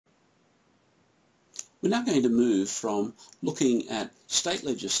We're now going to move from looking at state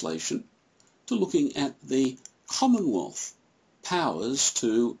legislation to looking at the Commonwealth powers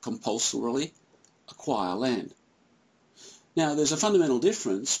to compulsorily acquire land. Now, there's a fundamental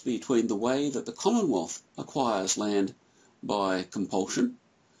difference between the way that the Commonwealth acquires land by compulsion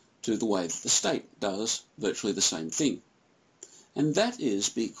to the way that the state does virtually the same thing. And that is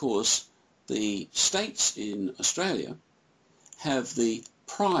because the states in Australia have the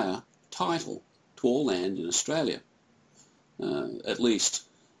prior title to all land in Australia, at least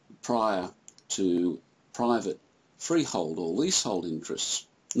prior to private freehold or leasehold interests,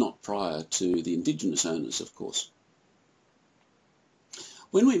 not prior to the Indigenous owners, of course.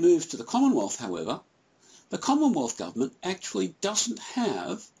 When we move to the Commonwealth, however, the Commonwealth government actually doesn't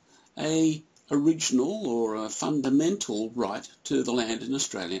have an original or a fundamental right to the land in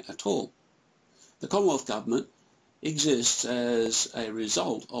Australia at all. The Commonwealth government exists as a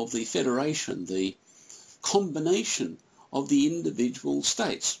result of the federation, the combination of the individual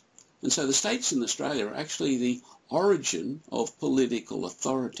states. And so the states in Australia are actually the origin of political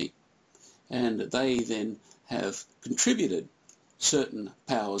authority, and they then have contributed certain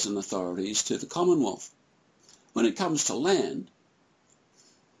powers and authorities to the Commonwealth. When it comes to land,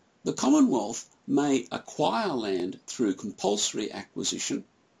 the Commonwealth may acquire land through compulsory acquisition,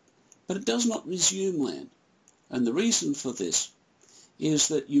 but it does not resume land. And the reason for this is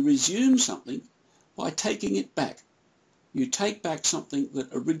that you resume something by taking it back. You take back something that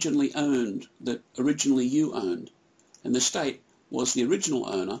originally you owned, and the state was the original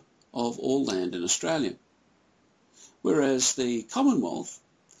owner of all land in Australia. Whereas the Commonwealth,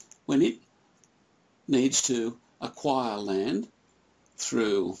 when it needs to acquire land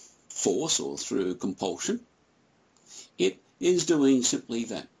through force or through compulsion, it is doing simply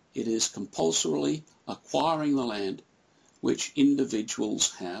that. It is compulsorily acquiring the land which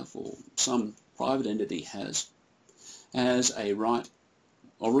individuals have, or some private entity has, as a right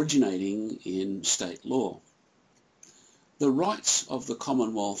originating in state law. The rights of the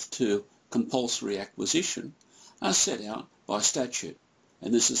Commonwealth to compulsory acquisition are set out by statute,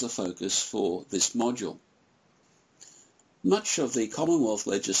 and this is the focus for this module. Much of the Commonwealth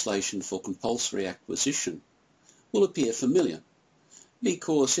legislation for compulsory acquisition will appear familiar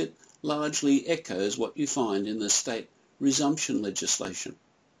because it largely echoes what you find in the state resumption legislation.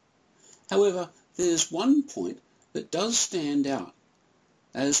 However, there's one point that does stand out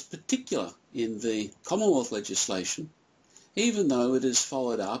as particular in the Commonwealth legislation, even though it is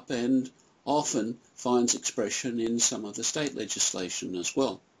followed up and often finds expression in some of the state legislation as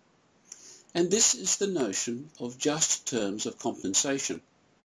well. And this is the notion of just terms of compensation.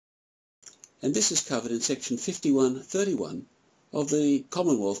 And this is covered in section 51(31) of the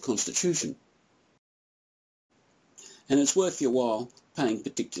Commonwealth Constitution. And it's worth your while paying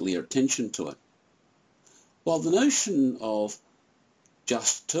particular attention to it. While the notion of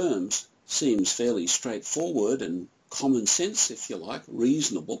just terms seems fairly straightforward and common sense, if you like,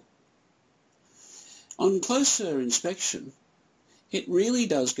 reasonable, on closer inspection, it really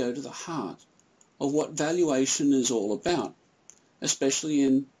does go to the heart of what valuation is all about, especially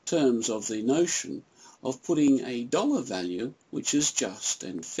in terms of the notion of putting a dollar value which is just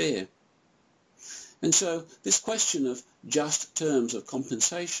and fair. And so this question of just terms of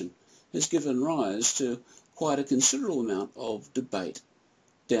compensation has given rise to quite a considerable amount of debate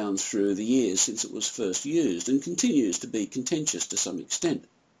down through the years since it was first used, and continues to be contentious to some extent.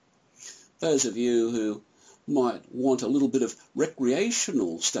 Those of you who might want a little bit of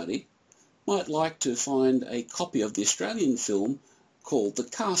recreational study might like to find a copy of the Australian film called The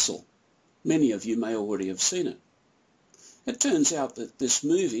Castle. Many of you may already have seen it. It turns out that this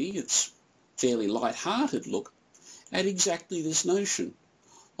movie, its fairly light-hearted look at exactly this notion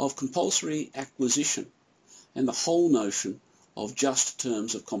of compulsory acquisition and the whole notion of just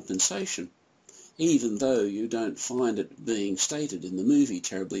terms of compensation, even though you don't find it being stated in the movie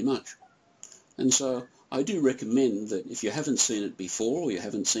terribly much. And so I do recommend that if you haven't seen it before, or you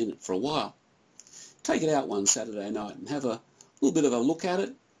haven't seen it for a while, take it out one Saturday night and have a little bit of a look at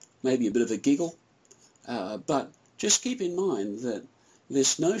it, maybe a bit of a giggle, but just keep in mind that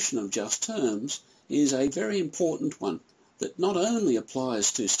this notion of just terms is a very important one that not only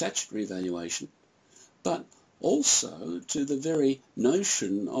applies to statutory valuation, but also to the very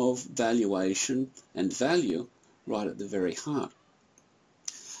notion of valuation and value right at the very heart.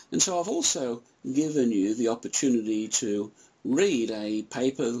 And so I've also given you the opportunity to read a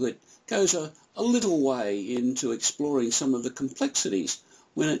paper that goes a little way into exploring some of the complexities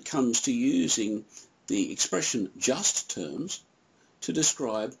when it comes to using the expression just terms to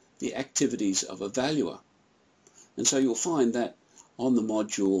describe the activities of a valuer. And so you'll find that on the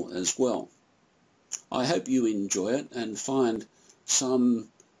module as well. I hope you enjoy it and find some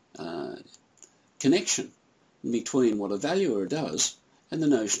connection between what a valuer does and the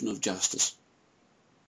notion of justice.